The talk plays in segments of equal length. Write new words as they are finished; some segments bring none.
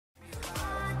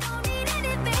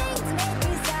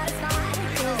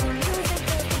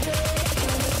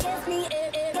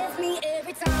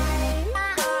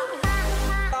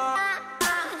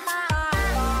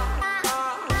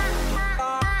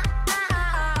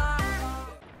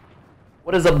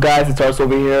What is up, guys? It's Ars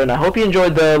over here, and I hope you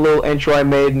enjoyed the little intro I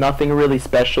made. Nothing really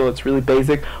special, it's really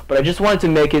basic, but I just wanted to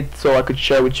make it so I could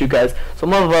share with you guys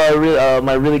some of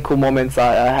my really cool moments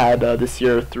I had this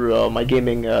year through my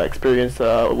gaming experience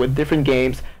with different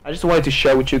games. I just wanted to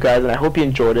share with you guys, and I hope you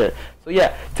enjoyed it. So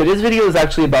yeah, today's video is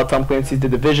actually about Tom Clancy's The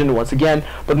Division once again,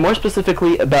 but more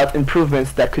specifically about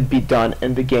improvements that could be done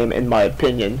in the game, in my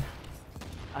opinion.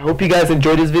 I hope you guys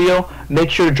enjoyed this video. Make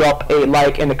sure to drop a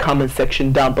like in the comment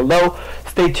section down below.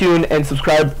 Stay tuned and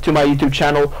subscribe to my YouTube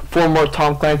channel for more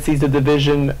Tom Clancy's The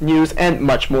Division news and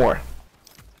much more.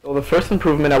 So the first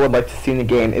improvement I would like to see in the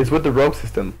game is with the rogue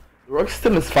system. The rogue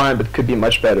system is fine, but could be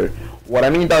much better. What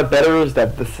I mean by better is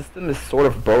that the system is sort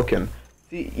of broken.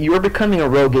 See, you are becoming a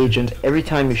rogue agent every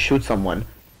time you shoot someone.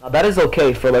 Now that is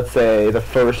okay for, let's say, the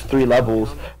first 3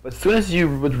 levels, but as soon as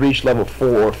you would reach level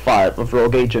 4 or 5 of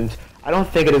rogue agent, I don't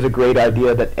think it is a great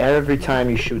idea that every time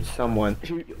you shoot someone,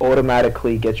 you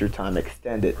automatically get your time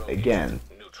extended again.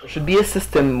 There should be a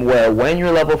system where when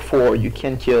you're level 4, you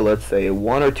can kill, let's say,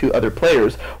 1 or 2 other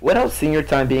players without seeing your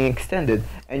time being extended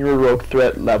and your rogue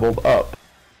threat leveled up.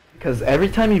 Because every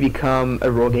time you become a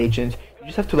rogue agent, you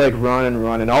just have to like run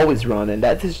and always run, and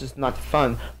that is just not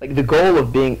fun. Like, the goal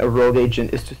of being a rogue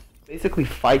agent is to basically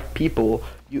fight people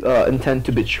you intend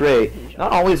to betray,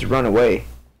 not always run away.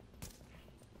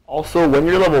 Also, when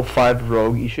you're level 5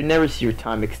 rogue, you should never see your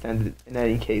time extended in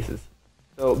any cases.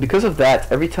 So because of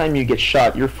that, every time you get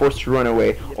shot, you're forced to run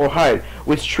away or hide,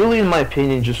 which truly, in my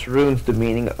opinion, just ruins the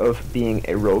meaning of being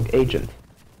a rogue agent.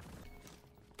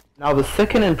 Now, the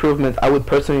second improvement I would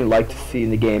personally like to see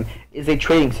in the game is a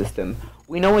trading system.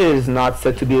 We know it is not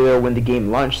set to be there when the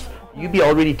game launches. Ubi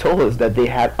already told us that they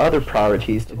had other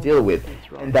priorities to deal with,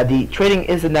 and that the trading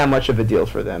isn't that much of a deal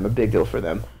for them, a big deal for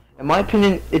them. In my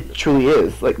opinion, it truly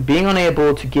is. Like, being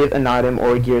unable to give an item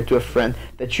or a gear to a friend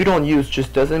that you don't use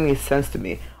just doesn't make sense to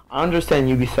me. I understand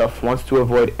Ubisoft wants to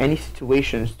avoid any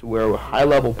situations to where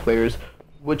high-level players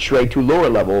would trade to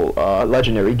lower-level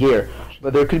legendary gear,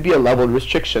 but there could be a level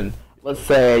restriction. Let's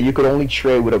say you could only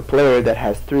trade with a player that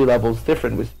has 3 levels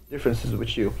differences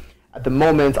with you. At the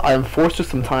moment, I am forced to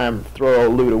sometimes throw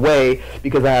loot away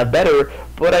because I have better,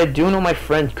 but I do know my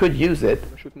friend could use it.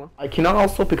 I cannot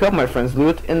also pick up my friend's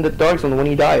loot in the dark zone when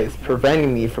he dies,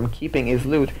 preventing me from keeping his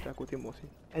loot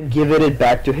and giving it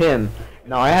back to him.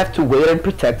 Now I have to wait and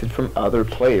protect it from other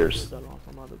players.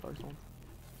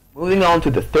 Moving on to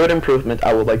the third improvement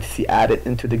I would like to see added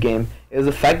into the game is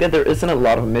the fact that there isn't a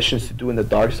lot of missions to do in the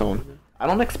dark zone. I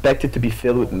don't expect it to be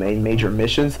filled with major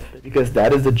missions, because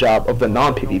that is the job of the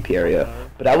non-PvP area,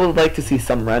 but I would like to see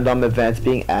some random events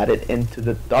being added into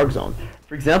the dark zone.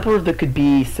 For example, there could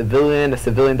be a civilian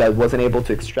that wasn't able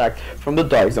to extract from the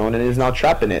dark zone and is now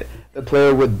trapped in it. The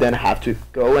player would then have to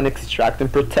go and extract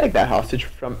and protect that hostage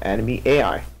from enemy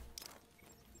AI.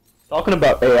 Talking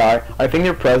about AI, I think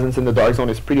their presence in the dark zone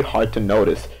is pretty hard to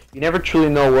notice. You never truly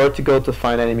know where to go to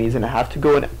find enemies, and have to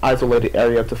go in an isolated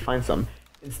area to find some.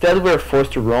 Instead, we are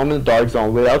forced to roam in the dark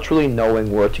zone without truly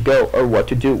knowing where to go or what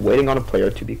to do, waiting on a player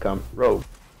to become rogue.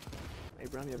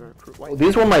 Well,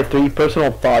 these were my 3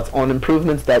 personal thoughts on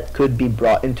improvements that could be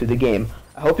brought into the game.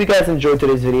 I hope you guys enjoyed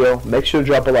today's video. Make sure to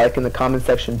drop a like in the comment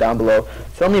section down below.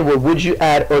 Tell me, what would you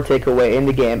add or take away in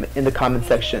the game in the comment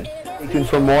section. Stay tuned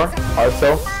for more.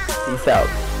 Also, peace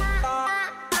out.